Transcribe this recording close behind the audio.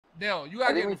Dale, you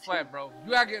gotta get in the flat, bro.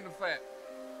 You gotta get in the flat.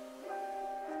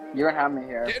 You don't have me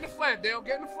here. Get in the flat, Dale.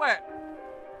 Get in the flat.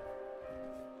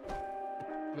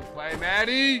 Good play,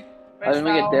 Maddie. I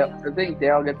think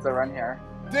Dale gets the run here.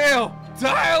 Dale,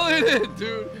 dial it in,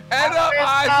 dude. Head up,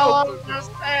 eyes open,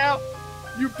 bro.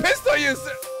 You pissed on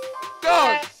yourself.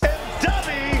 Dog.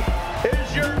 Dubby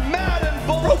is your Madden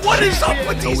Bowl. Bro, what is up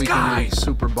with these guys?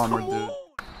 Super bummer, dude.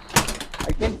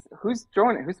 I can't. Who's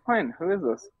joining? Who's playing? Who is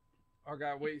this? Our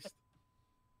guy Waste.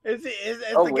 It's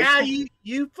the guy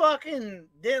you fucking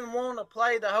didn't want to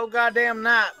play the whole goddamn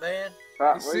night, man. Where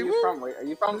are you from? Wait, are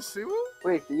you from?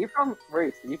 Wait, are you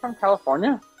from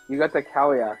California? You got the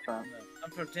Cali accent. No, I'm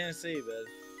from Tennessee, bud.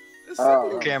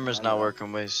 Oh, camera's not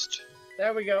working, Waste.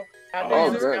 There we go. I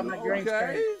got my green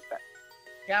screen.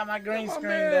 Got my green screen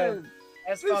though.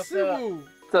 That's fucked up.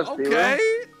 Okay,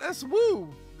 that's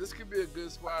woo. This could be a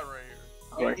good squad right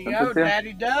here. There you go,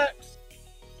 Daddy Ducks.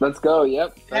 Let's go.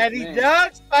 Yep. Daddy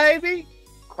Ducks, baby.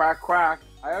 Quack quack.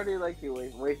 I already like you,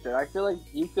 Wasted. I feel like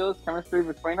you feel this chemistry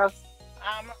between us.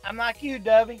 I'm like you,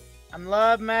 Dubby. I'm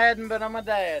love Madden, but I'm a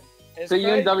dad. It's so crazy.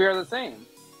 You and Dubby are the same.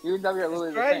 You and Dubby are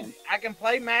literally the same. I can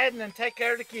play Madden and take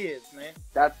care of the kids, man.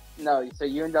 No. So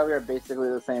you and Dubby are basically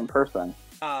the same person.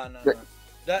 Oh no.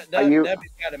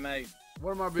 Dubby's got it made.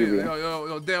 What am I being?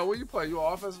 Yo, Dale, what you play? You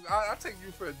offense? I take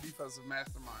you for a defensive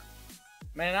mastermind.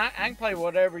 Man, I can play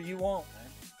whatever you want, man.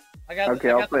 I'll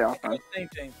play offense.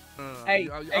 Team. Hey,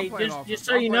 just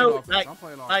so you know, like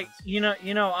you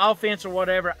know, offense or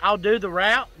whatever. I'll do the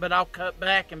route, but I'll cut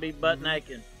back and be butt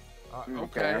naked.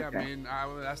 Okay. I mean,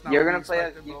 that's not. You're gonna play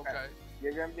a defense. Okay.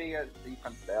 You're gonna be a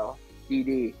defense, Dale.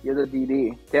 DD. You're the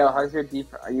DD. Dale, how's your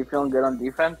defense? Are you feeling good on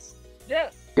defense? Yeah.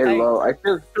 Get low. I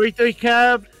feel 3-3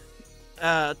 cub.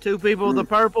 2 people the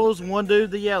purples, 1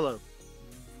 dude the yellow.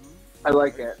 I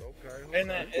like it. Okay. And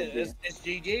it's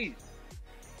GG's.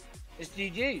 It's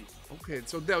GG's. Okay,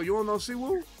 so Dale, you don't know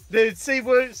Siwoo? Dude,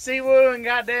 Siwoo and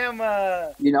goddamn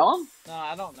You know him? No,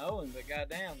 I don't know him, but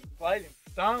goddamn played him.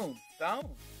 Stone.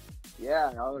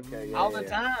 Yeah, okay. Yeah, all the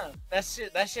time. That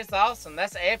shit's awesome.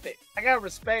 That's epic. I got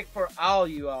respect for all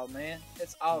you all, man.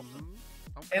 It's awesome.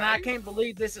 Okay. And I can't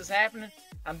believe this is happening.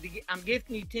 I'm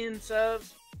gifting you 10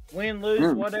 subs, win,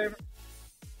 lose, whatever.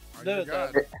 Do it,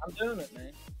 though. I'm doing it,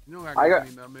 man. You don't gotta give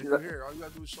me nothing, man. You're here. All you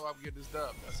gotta do is show up and get this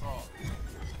dub. That's all.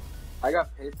 I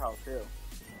got PayPal too.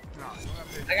 No,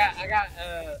 I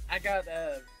got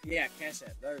yeah, Cash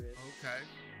App. There it is.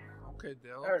 Okay,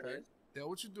 Dale. There it is. Dale,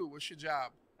 what you do? What's your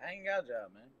job? I ain't got a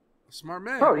job, man. A smart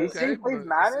man. Bro, he plays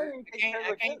Madden.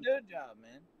 I can't do a job,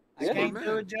 man. I can't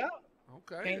do a job.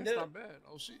 Okay, that's not bad.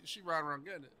 Oh, she riding around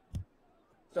getting it.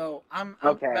 So I'm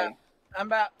okay. I'm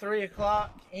about 3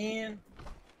 o'clock in.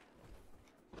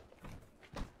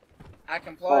 I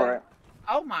can play. All right.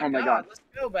 Oh my God! Let's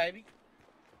go, baby.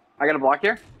 I got a block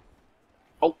here.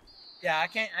 Oh. Yeah, I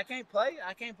can't play.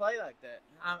 I can't play like that.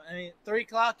 I mean, 3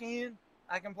 o'clock in,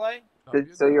 I can play.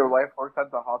 So your wife works at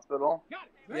the hospital?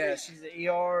 Yeah, she's an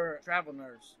ER travel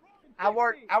nurse. I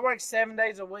work 7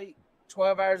 days a week,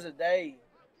 12 hours a day,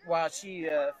 while she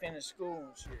finished school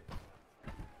and shit.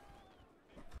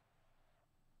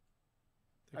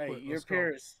 Hey, your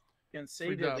peers can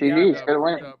see the TV. Good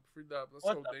win. Free dub. Let's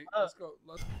go, Dave. Let's go.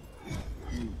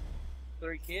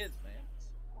 3 kids, man.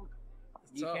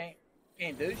 You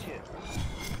can't do shit.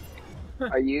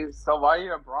 So why are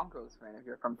you a Broncos fan if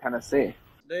you're from Tennessee?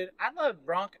 Dude, I love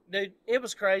Broncos. Dude, it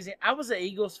was crazy. I was an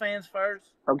Eagles fan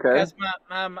first. Okay. Because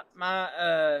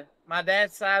my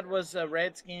dad's side was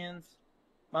Redskins.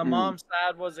 My mom's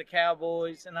side was the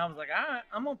Cowboys, and I was like, all right,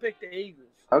 I'm gonna pick the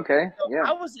Eagles. Okay. So yeah.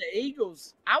 I was the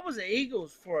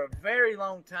Eagles for a very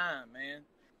long time, man.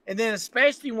 And then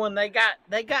especially when they got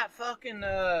fucking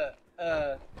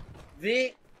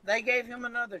Vic. They gave him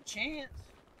another chance.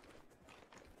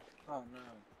 Oh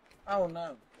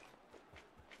no.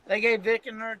 They gave Vic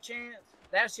another chance.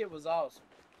 That shit was awesome.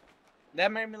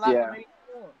 That made me like him even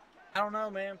more. I don't know,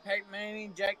 man. Peyton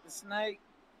Manning, Jack the Snake.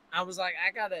 I was like,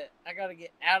 I gotta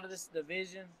get out of this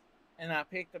division, and I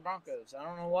picked the Broncos. I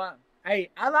don't know why. Hey,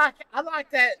 I like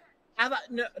that. I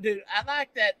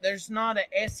like that. There's not an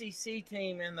SEC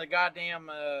team in the goddamn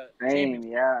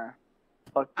championship. Yeah.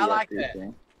 Fuck I like SEC.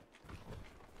 that.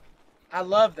 I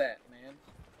love that, man.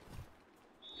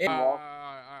 All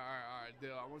right,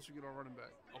 Dale. I want you to get on running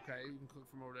back. Okay, you can cook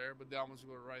from over there, but Dale wants you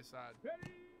to go to the right side.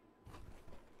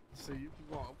 So you can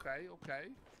go. Okay.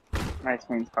 My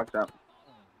screen's fucked up.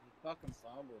 He fucking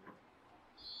fumbled it.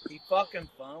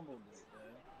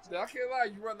 Dude. I can't lie,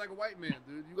 you run like a white man,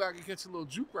 dude. You gotta catch a little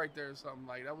juke right there or something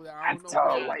like that. I don't know.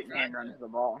 A white man runs the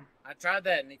ball. I tried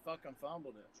that and he fucking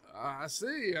fumbled it. I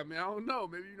see. I mean, I don't know.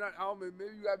 Maybe you're not. Maybe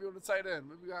you gotta be on the tight end.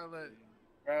 Maybe you gotta let.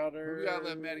 Crowder. We gotta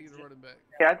let Maddie get a running back.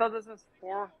 Yeah, I thought this was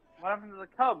 4. What happened to the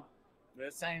Cub?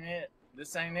 This ain't it.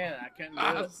 This ain't it. I couldn't do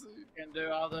I it. see. Couldn't do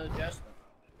all the adjustments.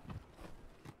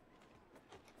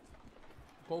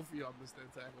 Both of y'all missed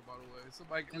that tackle, by the way.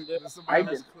 Somebody clicked did. it. Somebody I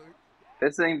else did. clicked.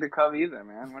 This ain't the Cub either,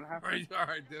 man. What happened? All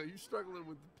right, Dale. You struggling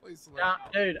with the play selection.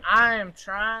 Dude, I am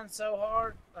trying so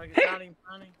hard. Like, it's not even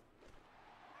funny.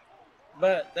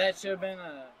 But that should have been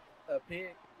a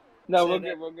pick. No,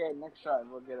 Said we'll get it. Next try.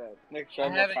 We'll get it. Next I try,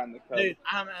 we'll haven't- find the Cub. Dude,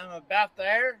 I'm about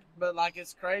there, but like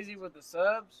it's crazy with the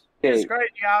subs. Okay. It's great,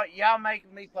 y'all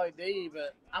making me play D,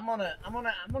 but I'm gonna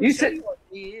You show said- you what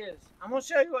D is. I'm gonna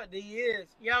show you what D is.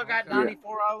 Y'all got Okay.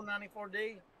 94-0,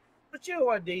 94D. But you know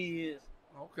what D is.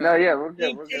 Okay. No, yeah, we're good.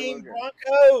 King We're good. King We're good.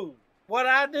 Bronco. What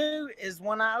I do is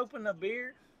when I open a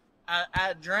beer,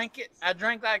 I drink it. I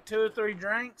drink like 2 or 3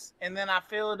 drinks, and then I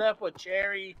fill it up with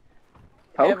cherry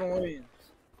Coke? Evan Williams.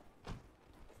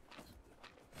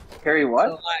 Carry what?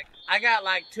 So like I got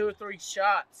like 2 or 3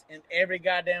 shots in every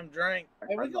goddamn drink. Hey,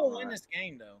 we heard gonna about win that. this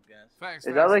game though, guys. Facts.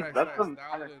 Is Facts, that like- facts, that's facts. some Dial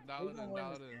kind it of- in. Dial We it gonna in. win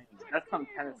Dial this it in. game. That's some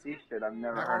Tennessee shit I've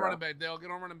never Back on heard running of. back, Dale.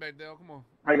 Get on running back, Dale. Come on.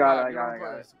 I got it, Get I got on it, I got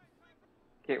players.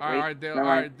 Okay, All right, Dale. never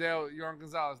All mind. right, Dale. You're on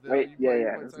Gonzalez. Dale. Wait, You yeah, play, you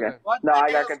yeah, play it's tight good. end. What No, the I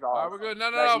got hell? Gonzalez. All right, we're good. No,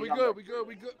 Like, we he's on good. the- We good.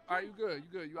 We good. All right, you good. You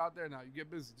good. You out there now. You get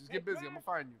busy. Just get busy. I'm gonna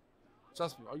find you.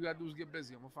 Trust me. All you gotta do is get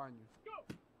busy. I'm gonna find you.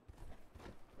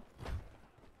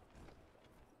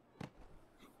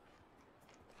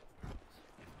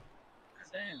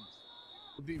 Damn.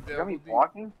 Go deep, You Dale. got me Go deep.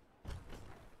 blocking?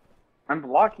 I'm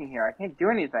blocking here. I can't do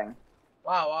anything.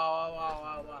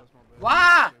 Wow. That's my bad.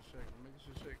 Why? Make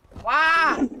sure shake.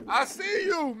 Why? I see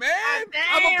you, man.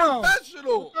 Damn. I'm a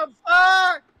professional. What the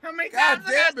fuck? How many God times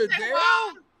I gotta damn it, say Dale.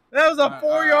 wow? That was a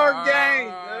 4-yard All gain,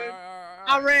 right, dude. all right.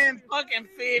 I ran fucking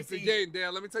It's a 50. game,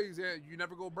 Dale. Let me tell you, Dale, you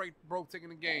never go broke taking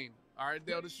the game. All right,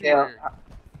 Dale, this is Dale, your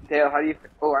Dale, how do you?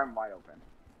 Oh, I'm wide open.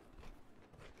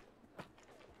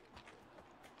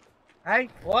 Hey,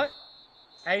 what?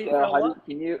 Hey, Dale, how do what?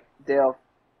 can you? Dale,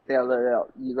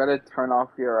 you gotta turn off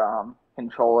your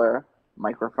controller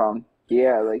microphone.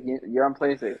 Yeah, like you're on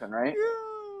PlayStation, right?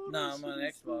 No, I'm on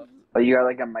Xbox. But you got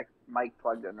like a mic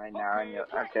plugged in right now, and you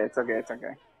okay? It's okay.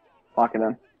 Lock it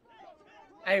in.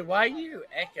 Hey, why are you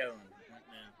echoing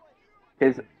right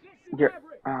now? Cause you're.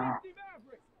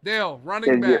 Dale,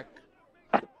 running Yeah, yeah.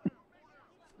 back.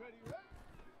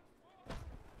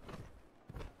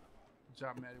 Good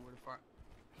job, Maddie. Where to find?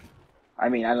 I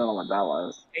mean, I don't know what that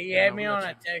was. Hey, you Yeah, had we me got on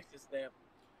you. a Texas step.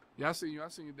 Yeah, I see you,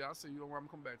 Dale. I see you. Don't worry, I'm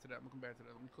gonna come back to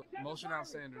that. Motion out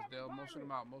Sanders, Dale. Motion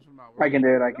him out. I can do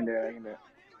it. I can do it.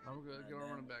 Oh, we're good. Get on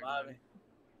running back. Bobby. Man.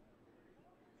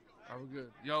 Oh, we're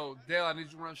good. Yo, Dale, I need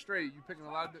you to run straight. You picking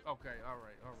a lot of. Okay, all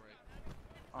right.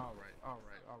 I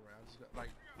just got like.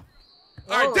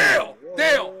 All right, Dale. Whoa.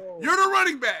 Dale, you're the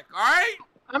running back. All right.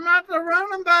 I'm not the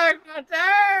running back right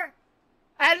there.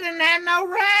 I didn't have no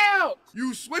route.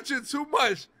 You switching too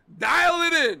much. Dial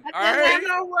it in. All I didn't have right.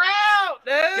 no route,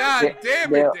 dude. God damn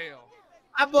Dale. it, Dale.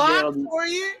 I blocked Dale. for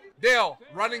you. Dale,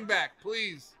 running back,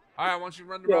 please. All right, I want you to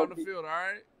run around the field. All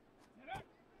right.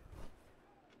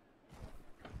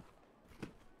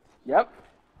 Yep.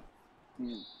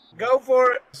 Go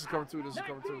for it. This is cover 2.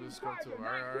 All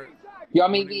right. You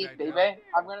want me Running deep, back, baby? Dale.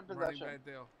 I'm gonna Running possession. back,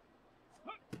 Dale.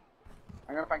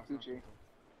 I'm gonna find Kichi.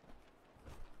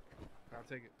 I'll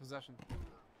take it. Possession.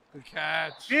 Good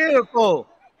catch. Beautiful.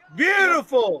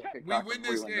 Beautiful. Good We catch win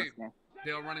before this we game.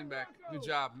 Dale, running back. Good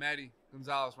job, Maddie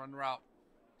Gonzalez. Run the route.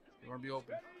 You want to be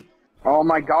open. Oh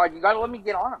my God! You gotta let me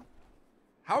get on him.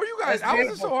 How are you guys? That's How is it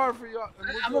beautiful. so hard for y'all?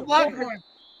 I'm a block for him.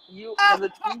 You are the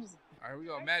teams. All right, we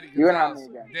go. Maddie You're gonna have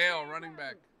Gonzalez. me again. Dale, running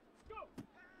back.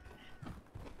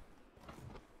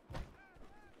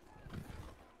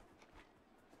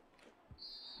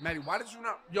 Maddie, why did you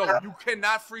not? Yo, you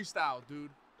cannot freestyle,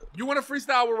 dude. You want to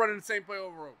freestyle? We're running the same play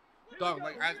over. Dog,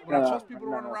 like when I No, trust people to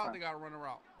no, run a no, route, fine. they gotta run a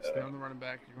route. Stay on the running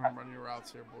back. You're gonna run your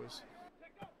routes here, boys.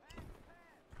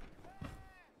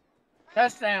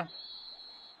 Touchdown.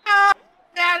 Oh,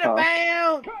 out of Oh.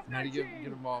 bounds. Maddie, get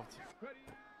involved.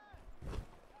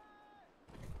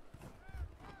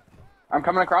 I'm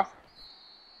coming across.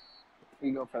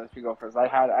 You go first.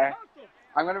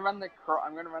 I'm gonna run the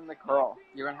curl.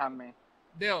 You're gonna have me.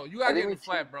 Dale, you gotta I get think in we the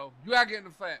flat, bro. You gotta get in the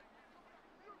flat.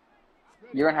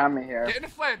 You're gonna have me here. Get in the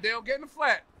flat, Dale. Get in the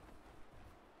flat.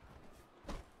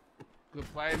 Good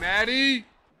play, Maddie.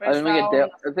 I think we get Dale.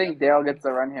 I think Dale gets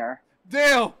the run here.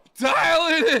 Dale, dial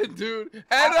it in, dude.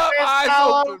 Head up, eyes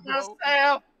open, bro.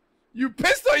 Myself. You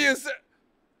pissed on yourself.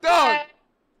 Dog.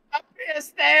 I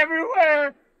pissed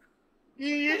everywhere.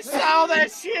 You saw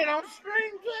that shit on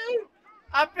stream, too?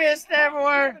 I pissed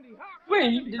everywhere. Wait,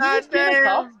 did you God just get a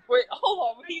cup? damn. Wait, hold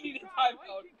on. We need a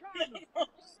timeout.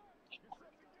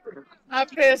 I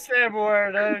pissed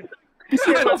everywhere, dude. That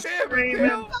shit was Damn it, screaming.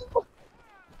 Dale.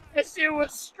 That shit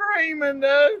was screaming,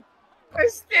 dude.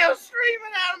 It's still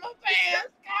streaming out of my pants.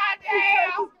 God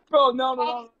damn. Bro,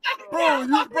 no.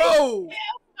 Bro.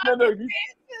 No,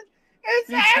 It's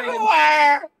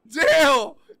everywhere.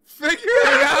 Dale, figure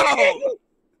it out.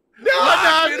 No, Lock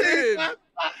no, it dude. in. My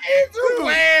hands are Dude.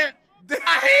 wet. Dale.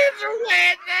 My hands are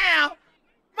wet now.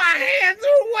 My hands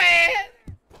are wet.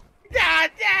 God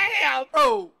damn.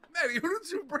 Bro, Maddie, who did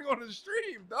you bring on the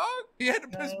stream, dog? He had to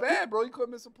piss No. bad, bro. He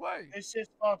couldn't miss a play. This shit's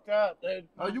fucked up, dude.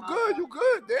 Oh, you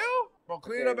good, Dale? Bro,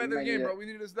 clean it up we after the might game, need bro. it. We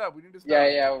need this dub. We need this dub.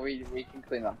 Yeah, we can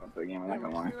clean up after the game. I'm Yeah, not we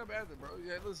gonna can lie. clean up after, bro.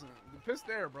 Yeah, listen, the piss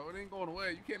there, bro. It ain't going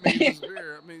away. You can't make it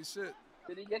disappear. I mean, shit.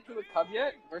 Did he get to the cub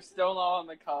yet? We're still not on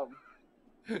the cub.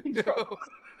 Yo.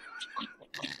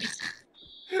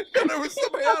 Yo, there was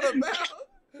somebody out of bounds.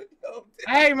 Yo,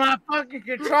 Hey, my fucking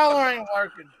controller ain't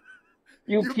working.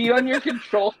 You pee on your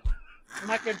control.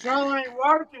 My controller ain't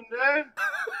working, dude.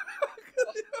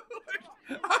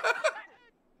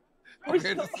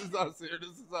 Okay, this is us here. This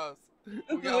is us. We This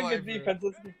is got like a life here.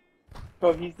 defensive.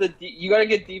 Bro, he's the deep. You gotta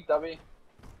get deep, Dubby.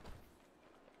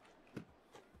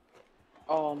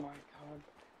 Oh my god.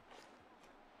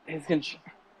 His control.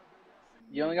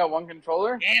 You only got one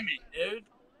controller? Damn it, dude.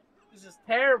 This is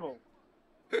terrible.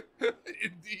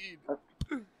 Indeed.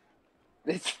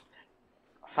 It's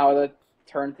how the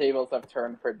turntables have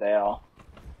turned for Dale.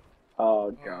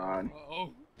 Oh god.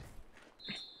 Oh.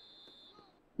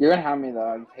 You're gonna have me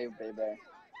though. Hey, baby.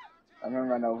 I'm gonna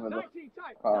run over the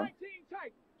car.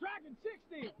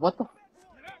 What the?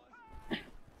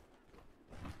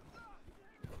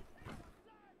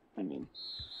 I mean,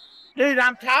 Dude,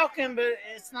 I'm talking, but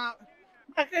it's not.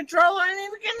 My controller ain't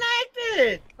even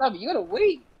connected. Dubby, you gotta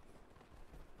wait.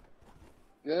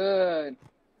 Good.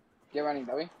 Get running,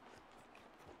 Dubby.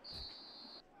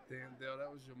 Damn, Dale,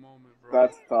 that was your moment, bro.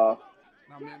 That's tough.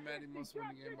 Now me and Maddie must win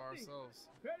the game by ourselves.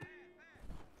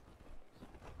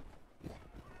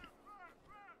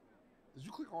 Did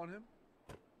you click on him?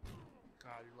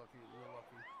 God, you're lucky. You're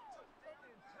lucky.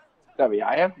 Dubby,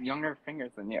 I have younger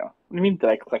fingers than you. What do you mean did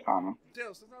I click on them?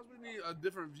 Dale, sometimes we need a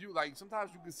different view. Like,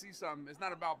 sometimes you can see something. It's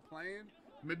not about playing.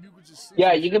 Maybe you could just see. Yeah,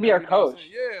 some you shit could be that our we not coach.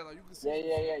 seeing. Yeah, like you can see.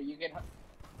 Yeah. You can,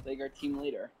 like, our team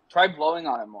leader. Try blowing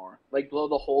on it more. Like, blow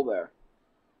the hole there.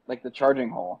 Like the charging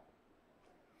hole.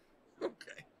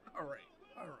 Okay. All right.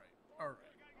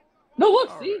 No,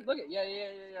 look, All see? right. Look at Yeah,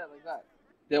 like that.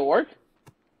 Did it work?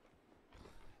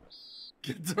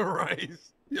 Get the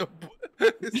rice. Yo,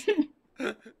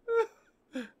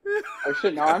 Oh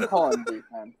shit, now I'm calling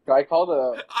defense. Do I call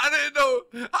the... I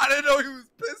didn't know he was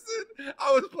pissing.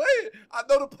 I was playing. I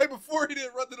know the play before he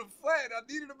didn't run to the flat. I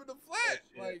needed him in the flat.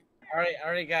 Like, I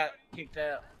already got kicked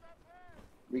out.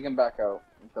 We can back out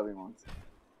if Dubby wants.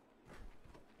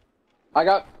 I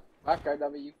got that guy,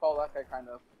 Dubby. You follow that guy, kind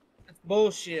of. It's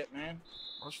bullshit, man.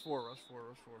 rush four.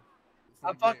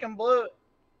 I fucking blew it.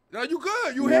 No, you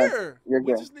good. You Yeah, here. you're We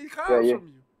good. just need comms Yeah. from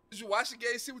you. Did you watch the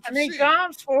game? See what I you need see.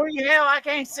 comms for you. Hell, I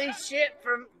can't see shit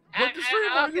from. Put the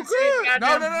stream I on. You can see good. No,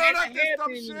 goddamn not head this dumb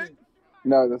in you. shit.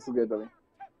 No, this is good, Dubby.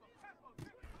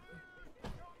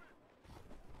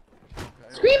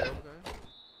 Okay.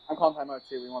 I'm calling timeout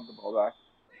too. We want the ball back.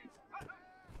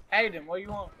 Hayden, what do you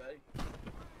want, buddy?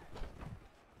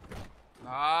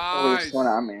 Oh, Nice. he's going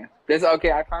at me. This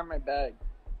okay? I found my bag.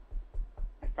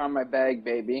 I found my bag,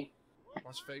 baby.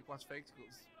 Watch fake.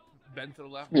 Bend to the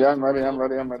left. Yeah, bend I'm to the ready, right, I'm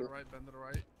ready, bend I'm to ready. the right, bend to the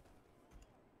right.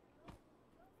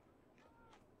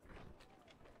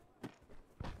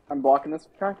 I'm blocking this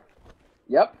track.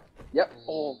 Yep.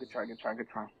 Oh, good try.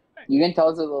 You can tell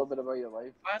us a little bit about your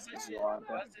life. Why is that shit? Go on,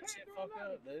 Why is that shit fucked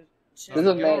up, dude? Shit, This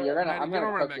is get man. on- You're gonna. Maddie, I'm get on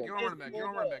gonna running cook back. you. Get on running back. Get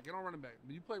on running back. Get on running back.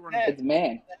 But you play running Hey. back. It's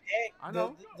man. The X, I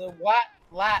know. The white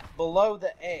light below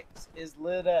the X is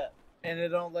lit up, and it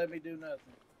don't let me do nothing.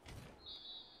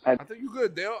 I think you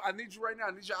good, Dale. I need you right now.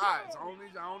 I need your eyes. I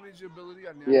don't need your ability.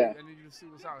 I need you to see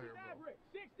what's out here, bro.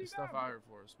 There's stuff out here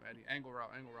for us, Maddie. Angle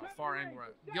route, far angle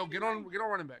route. Yo, get on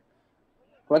running back.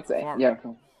 What's that? Far. Yeah.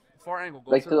 Cool. Far angle.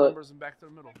 Go Like to to the the- numbers and back to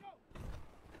the middle.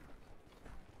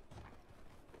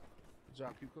 Good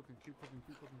job. Keep cooking.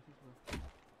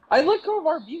 I let go of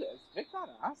our Vitas. Vic got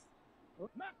us.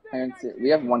 I can see. We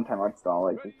have one timeout still.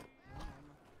 Like. Just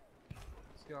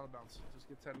get out of bounds. Just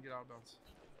get 10 and get out of bounds.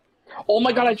 Oh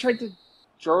my god! I tried to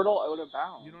jurtle out of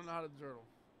bounds. You don't know how to jurtle.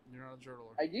 You're not a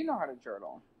jurtler. I do know how to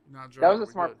jurtle. You're not a jurtler. That was a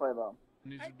We're smart good. play though. I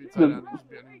need you to be tight end. I need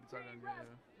you to be tight end.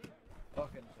 Yeah.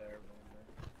 Fucking terrible,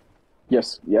 man.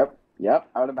 Yes. Yep.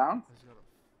 Out of bounds. I just gotta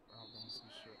outbounce some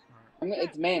shit. Alright. I mean,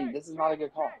 it's man. This is not a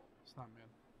good call. It's not man.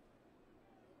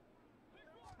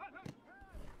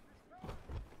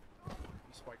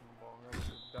 He's spiking the ball.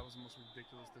 That was the most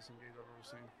ridiculous disengage I've ever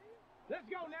seen. Let's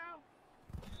go now.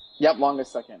 Yep,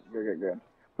 longest second. Good.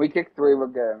 We kick 3, we're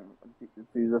good.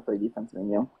 These are 3 defense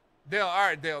menu. Dale, all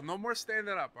right, Dale. No more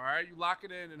standing up, all right? You lock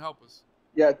it in and help us.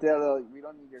 Yeah, Dale, we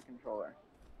don't need your controller.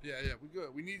 Yeah, we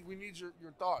good. We need your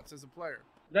thoughts as a player.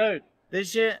 Dude, this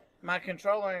shit, my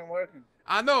controller ain't working.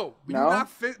 I know, but No?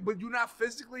 you're not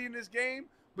physically in this game,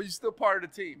 but you're still part of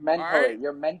the team. Mentally, all right?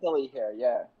 you're mentally here,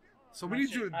 yeah. So we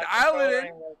need you to dial it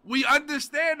in. We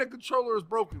understand the controller is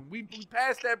broken. We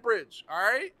passed that bridge, all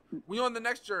right? We on the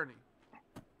next journey.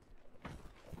 I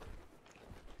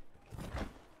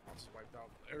just wiped out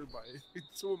everybody.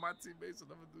 2 of my teammates,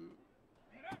 another dude.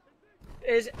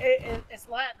 It's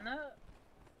lighting up.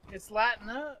 It's lighting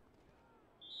up.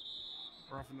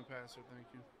 Roughing the passer, thank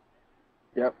you.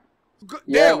 Yep. Good.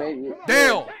 Yeah,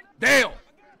 Dale!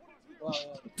 Well,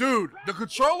 Dude, the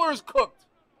controller is cooked.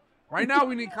 Right now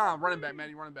we need calm. Running back,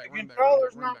 Manny, running back. the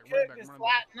controller's not cooked. It's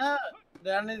lighting up.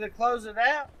 Do I need to close it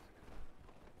out?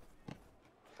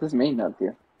 This is me, not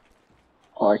you.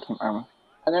 Oh, I can't remember.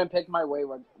 I'm gonna pick my way,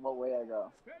 what way I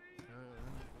go.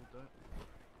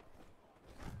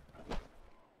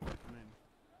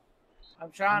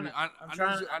 I'm trying to.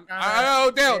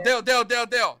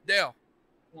 Dale.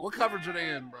 What coverage are they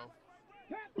in, bro?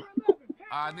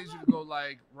 I need you to go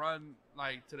run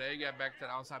today. Get back to the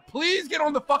outside. Please get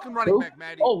on the fucking running back,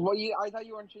 Maddie. Oh, well, I thought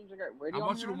you weren't changing it. I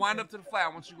want you to wind up to the flat. I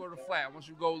want you to go to the flat. I want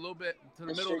you to go a little bit to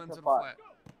the middle and to the flat.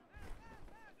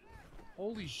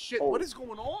 Holy shit! What is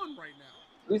going on right now?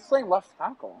 Who's playing left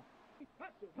tackle?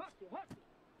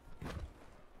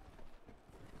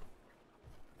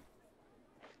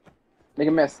 Make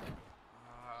a miss. I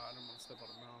don't want to step out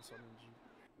of bounds. So I didn't.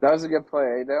 That was a good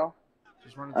play, eh, Dale?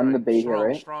 Just run I'm the bait here,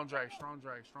 right? Strong drag. Nice.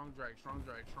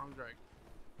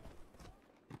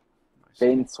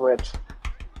 Bait and switch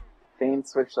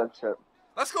that shit.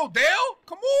 Let's go, Dale.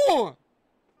 Come on.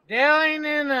 Dale ain't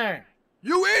in there.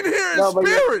 You in here in No,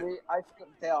 spirit.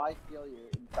 Dale, I feel you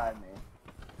inside me.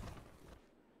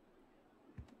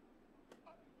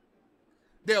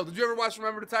 Dale, did you ever watch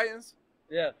Remember the Titans?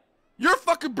 Yeah. You're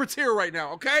fucking Bertier right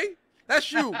now, okay?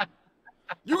 That's you.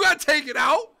 You gotta take it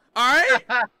out, all right?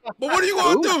 But what are you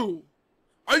gonna do?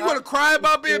 Are you gonna cry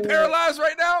about being paralyzed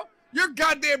right now? You're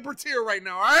goddamn Bertier right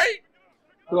now, all right?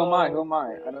 Who am I?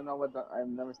 I don't know I've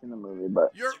never seen the movie,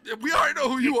 but. We already know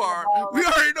who you are.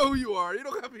 You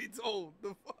don't have to be told.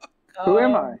 The fuck? Who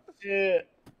am I? Shit.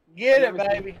 Get it,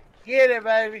 baby.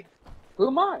 Who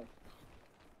am I?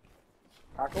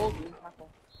 Tackle? Tackle.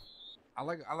 I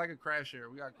like a crash here.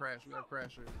 We got a crash here.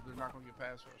 They're not gonna get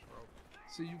past us, bro.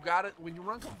 So you got it when you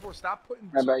run cover 4. Stop putting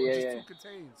two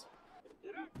contains.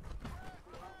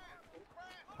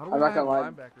 How do we have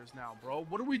linebackers now, bro?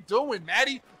 What are we doing,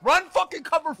 Maddie? Run fucking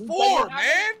cover 4,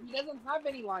 man. He doesn't have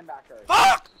any linebackers.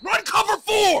 Fuck! Run cover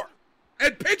 4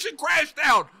 and pitch and crash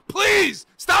down, please.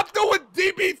 Stop doing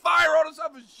DB fire all this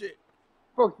other shit.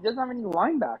 Bro, he doesn't have any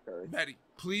linebackers. Maddie,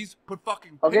 please put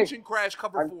fucking pitch and crash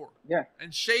cover 4. Yeah.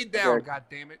 And shade down, God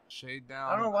damn it, shade down.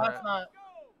 I don't know why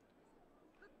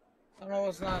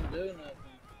it's not doing that.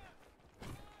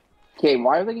 Okay,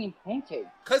 why are they getting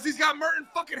pancaked? Cause he's got Merton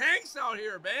fucking Hanks out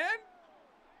here, man.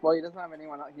 Well, he doesn't have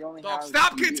anyone. He only has.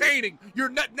 Stop containing. You're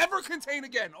never contain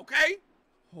again, okay?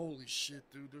 Holy shit,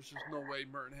 dude. There's just no way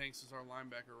Merton Hanks is our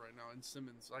linebacker right now, and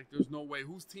Simmons. There's no way.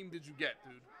 Whose team did you get,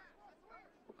 dude?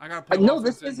 I gotta play. No,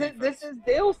 this is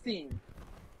Dale's team.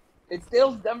 It's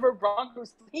Dale's Denver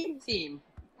Broncos team.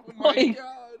 Oh my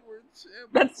god, we're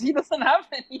champions. He doesn't have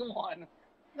anyone.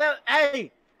 No,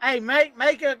 hey,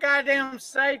 make a goddamn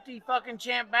safety fucking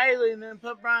Champ Bailey and then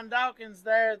put Brian Dawkins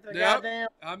there at the goddamn.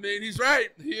 I mean, he's right.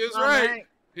 He is right.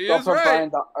 He is right.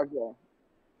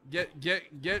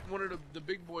 Get one of the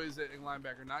big boys at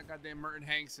linebacker, not goddamn Merton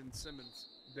Hanks and Simmons.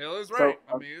 Dale is right.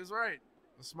 I mean, he's right.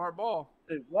 A smart ball.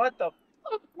 Dude, what the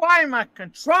fuck? Why am I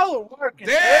controller working?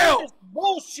 Dale! This is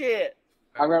bullshit.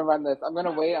 I'm gonna run this. I'm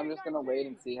gonna wait. I'm just gonna wait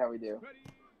and see how we do.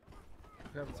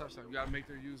 You have a touchdown. You gotta make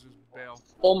their users bail.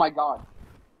 Oh my god.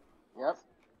 Yep.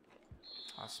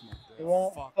 I smoked that. It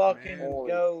won't fucking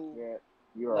go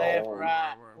you are left,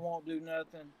 right. It won't do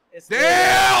nothing. It's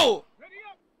Dale!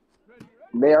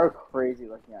 They are crazy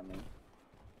looking at me.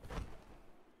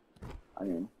 I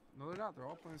mean. No, they're not. They're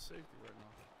all playing safety right now.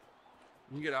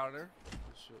 You can get out of there. Good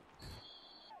shit.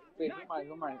 Wait,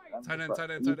 who am I? Tight end.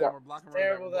 We're blocking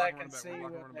terrible running back. that I can see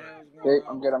what the hell's Okay, going on.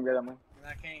 I'm good. And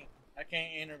I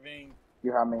can't intervene.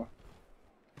 You have me.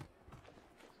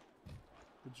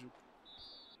 Did you?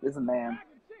 This is a man.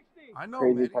 I know,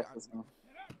 Crazy man. Texas man.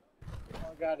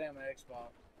 my goddamn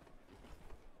Xbox.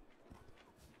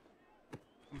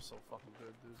 I'm so fucking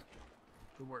good, dude.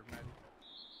 Good work, Maddie.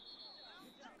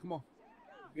 Come on.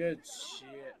 Good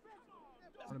shit.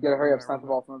 You gotta hurry up, snap the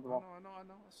ball, snap the ball. I know.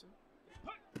 I see.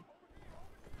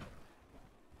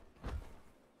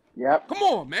 Yep. Come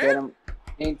on, man. Get him.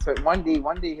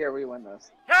 1D here, we win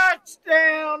this.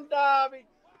 Touchdown, Dubby.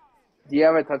 Do you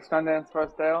have a touchdown dance for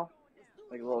us, Dale?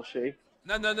 Like a little shake?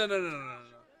 No.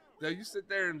 Now you sit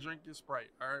there and drink your Sprite.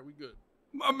 All right, we good.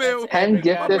 My man, 10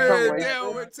 gifted my from man Wake.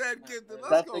 Dale with 10 gifted. Let's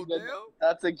That's go, a good, Dale.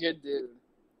 That's a good dude.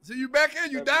 So you back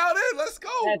in? You dialed in? Let's go.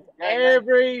 That's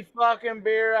every fucking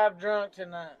beer I've drunk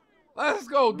tonight. Let's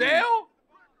go, Dale.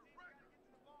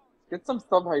 Get some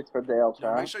sub heights for Dale, Yo,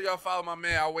 Chad. make sure y'all follow my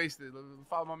man. I wasted.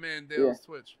 Follow my man Dale's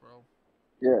Twitch, bro.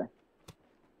 Yeah.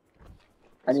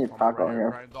 I need a taco Ryan, here.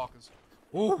 Ryan Dawkins.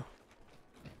 Ooh.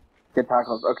 Get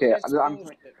tacos. Okay, This is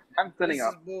I'm sitting this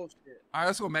up. is bullshit. All right,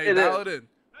 let's go, Matty. It Dial is. it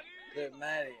in. Look,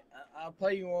 Matty, I'll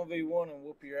play you 1v1 and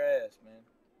whoop your ass, man.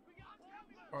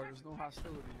 All right, there's no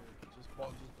hostility here. Just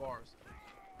bars.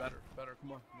 Better.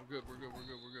 Come on. We're good.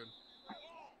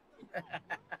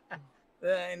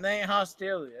 They ain't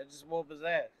hostility. I just whoop his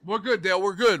ass. We're good, Dale.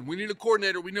 We're good. We need a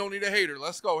coordinator. We don't need a hater.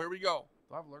 Let's go. Here we go.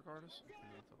 Do I have a lurk artist?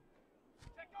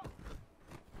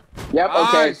 Yep,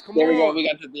 okay. Nice, come There we go. on. We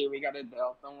got the D. We got it,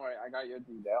 Dale. Don't worry. I got your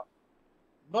D, Dale.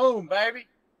 Boom, baby.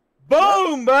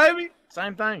 Boom, baby.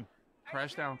 Same thing.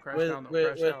 Crash down. With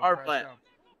hard flat.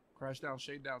 Crash down.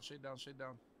 Shade down.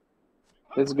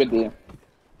 This is a good D. That's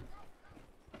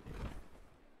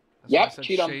why I Yep, said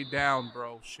cheat 'em. shade down,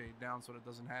 bro. Shade down so that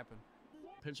doesn't happen.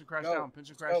 Pinch and crash Go. down. Pinch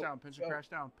and crash Go. down. Pinch and Go. crash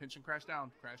down. Pinch and crash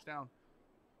down. Crash down.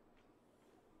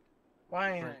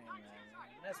 Why ain't Right. I?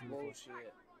 That's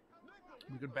bullshit.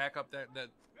 We could back up that.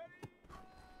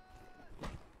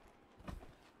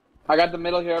 I got the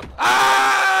middle here.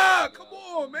 Ah! Come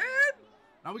on, man.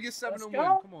 Now we get 7 Let's and go.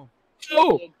 win. Come on.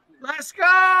 Oh, let's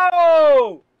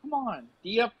go. Come on.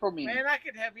 D up for me. Man, I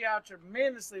could help you out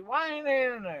tremendously. Why ain't they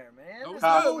in there, man? No, we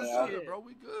That's good. We bullshit. good, bro.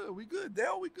 We good.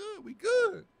 Dale, we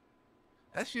good.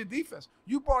 That's your defense.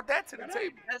 You brought that to the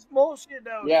table. That's bullshit,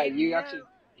 though. Yeah, dude. you actually.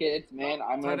 Okay, it's man.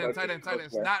 I'm Tight gonna end. go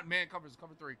It's not man covers.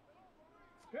 Cover 3.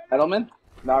 Edelman?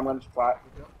 No, I'm gonna flat.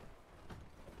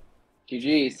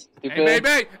 GG's. Stupid. Hey,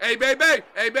 baby.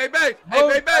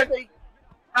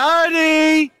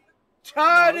 Toddy! Let's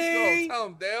go. Tell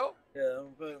him, Dale. Yeah, I'm gonna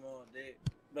put him on dick.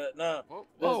 But no,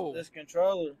 Whoa. this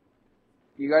controller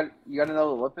You got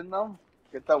another lip in though?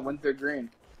 Get that winter green.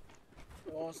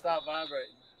 won't stop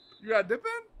vibrating. You got dip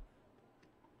in?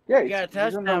 Yeah, You got a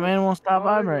touchdown, man. Won't stop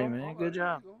vibrating, man. All Good right,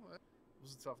 job. there you go. It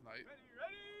was a tough night.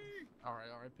 All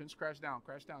right. Pinch, crash down.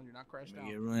 You're not crash down.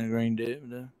 Get running green dip,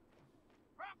 though.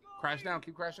 Crash down.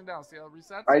 Keep crashing down. See how it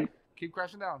resets? Keep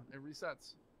crashing down. It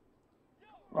resets.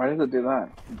 Why does it do that?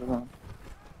 It doesn't.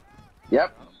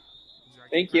 Yep.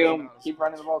 Thank you. Keep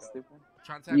running the ball, stupid.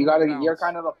 You're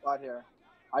kind of the flat here.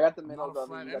 I got the middle, though.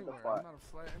 You got the flat. I'm not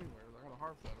a flat anywhere. I got a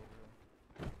hard flat over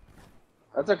here.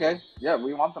 That's okay. Yeah,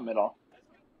 we want the middle.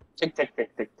 Tick.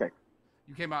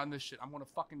 You came out in this shit. I'm gonna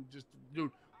fucking just,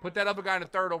 dude. Put that other guy in the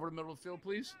third over the middle of the field,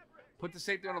 please. Put the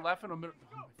safety on the left and the middle.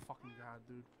 Oh my fucking god,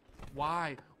 dude.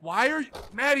 Why? Why are you,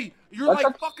 Maddie? You're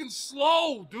like fucking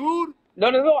slow, dude. No.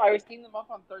 I was teeing them up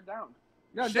on third down.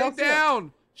 No, shade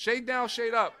down. Shade down.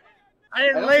 Shade up. I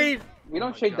didn't leave. We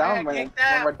don't shade down when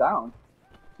we're down.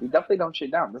 We definitely don't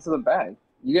shade down. This is a bag.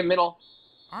 You get middle.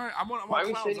 All right, I want Why are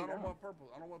we clouds. I shading don't down? want purples.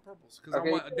 I don't want purples because Okay,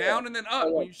 I want down and then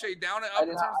up. When you shade down and up, it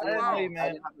turns to cloud. I didn't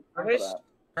have the time for that.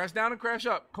 Crash down and crash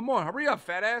up. Come on, hurry up,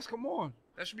 fat ass. Come on.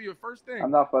 That should be your first thing.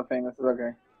 I'm not flipping. This is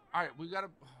okay. All right, we gotta.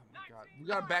 Oh my god, we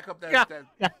gotta back up that.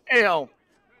 Hell.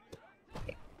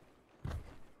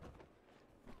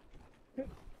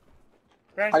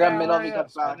 I got middle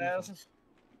because back. That's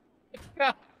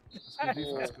good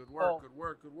defense. Good work.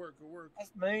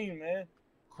 That's mean, man.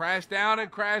 Crash down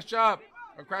and crash up.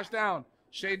 Or crash down.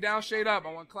 Shade down, shade up.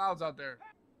 I want clouds out there.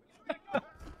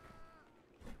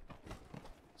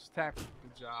 Just tackle.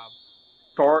 Good job.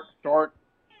 Short.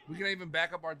 We can even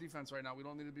back up our defense right now. We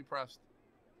don't need to be pressed.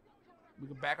 We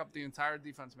can back up the entire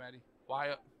defense, Maddie.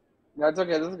 Wyatt. That's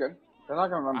okay. This is good. They're not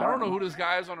gonna run back. I don't know who this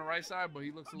guy is on the right side, but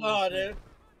he looks a little. Oh, sweet. dude.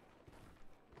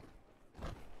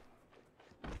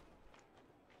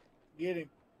 Get him.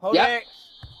 Hold Yep.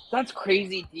 That's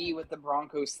crazy D with the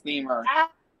Broncos steamer.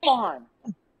 Come on.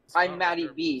 I'm Matty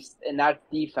Beast, and that's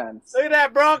defense. Look at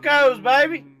that Broncos,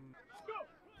 baby.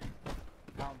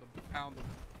 Pound him.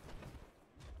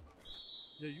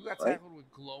 Yeah, you got Right? tackled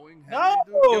with glowing. No.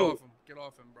 Dude. Get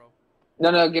off him, bro.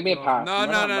 No, give me a pass. No. We're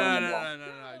not running the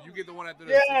ball. You get the one after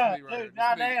this. Yeah, This is me right dude, here.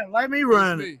 goddamn. Let me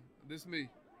run it. This me.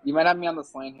 You might have me on the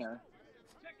lane here.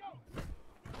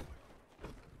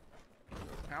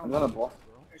 Another ball.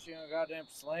 Is she on a goddamn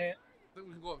slant? I think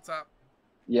we can go up top.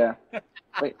 Yeah.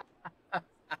 Wait.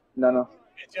 No.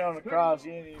 Get you on the cross.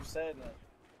 You ain't even said nothing.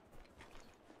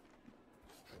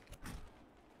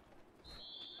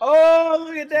 Oh,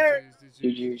 look at Derek.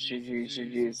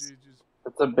 GG's.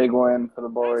 That's a big win for the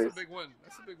boys. That's a big win.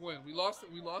 That's a big win. We lost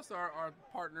our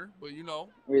partner, but you know.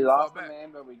 We lost a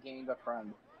man, but we gained a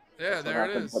friend. Yeah, there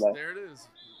it is. Today. There it is.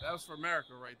 That was for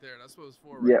America right there. That's what it's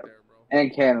for right there, bro.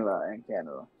 And Canada.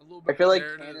 A little bit. I feel like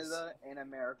Canada and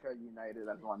America united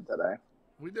as one today.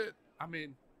 We did. I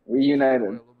mean, we united.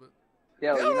 A little bit.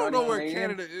 Dale, you don't know where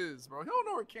Canada is, bro. You don't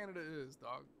know where Canada is,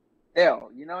 dog. Dale,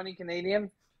 you know any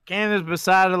Canadians? Canada's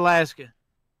beside Alaska.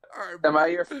 All right, bro. Am I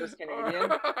your first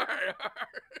Canadian? All right.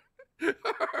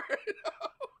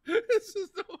 This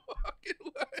is the fucking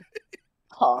way.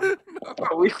 Huh. No.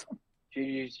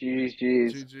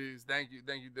 GG's. Thank you,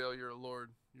 Dale. You're a lord.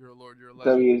 You're a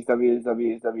legend.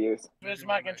 W's. Does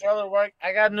my controller work?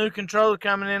 I got a new controller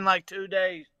coming in like 2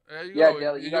 days. There you go.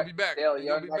 Dale, you'll be back. Dale,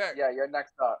 you'll be back. Yeah, you're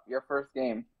next up. Your first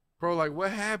game. Bro, like,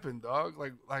 what happened, dog?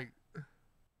 Like,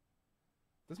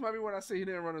 this might be when I say he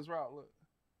didn't run his route. Look.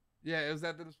 Yeah, it was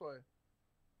at the display.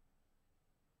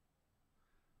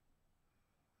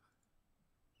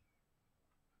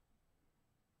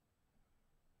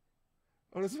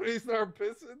 Oh, this is when he started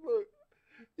pissing? Look.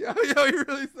 Yo, you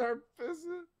really started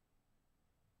pissing?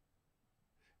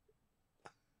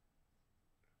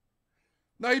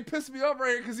 No, he pissed me off right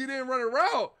here because he didn't run a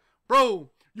route. Bro,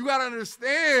 you got to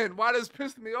understand why this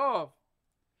pissed me off.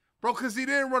 Bro, because he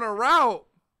didn't run a route.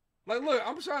 Like, look,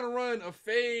 I'm trying to run a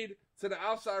fade to the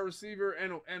outside receiver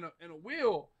and a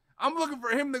wheel. I'm looking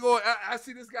for him to go. I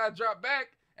see this guy drop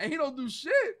back, and he don't do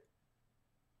shit.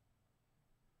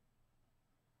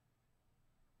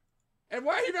 And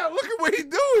why he not looking what he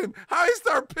doing? How he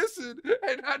start pissing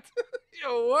and not,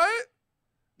 yo, what?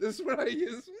 This is when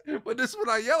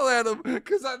I yell at him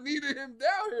because I needed him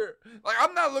down here. Like,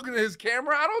 I'm not looking at his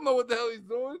camera. I don't know what the hell he's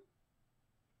doing.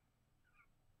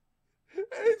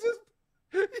 And he just,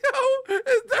 yo,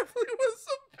 it's that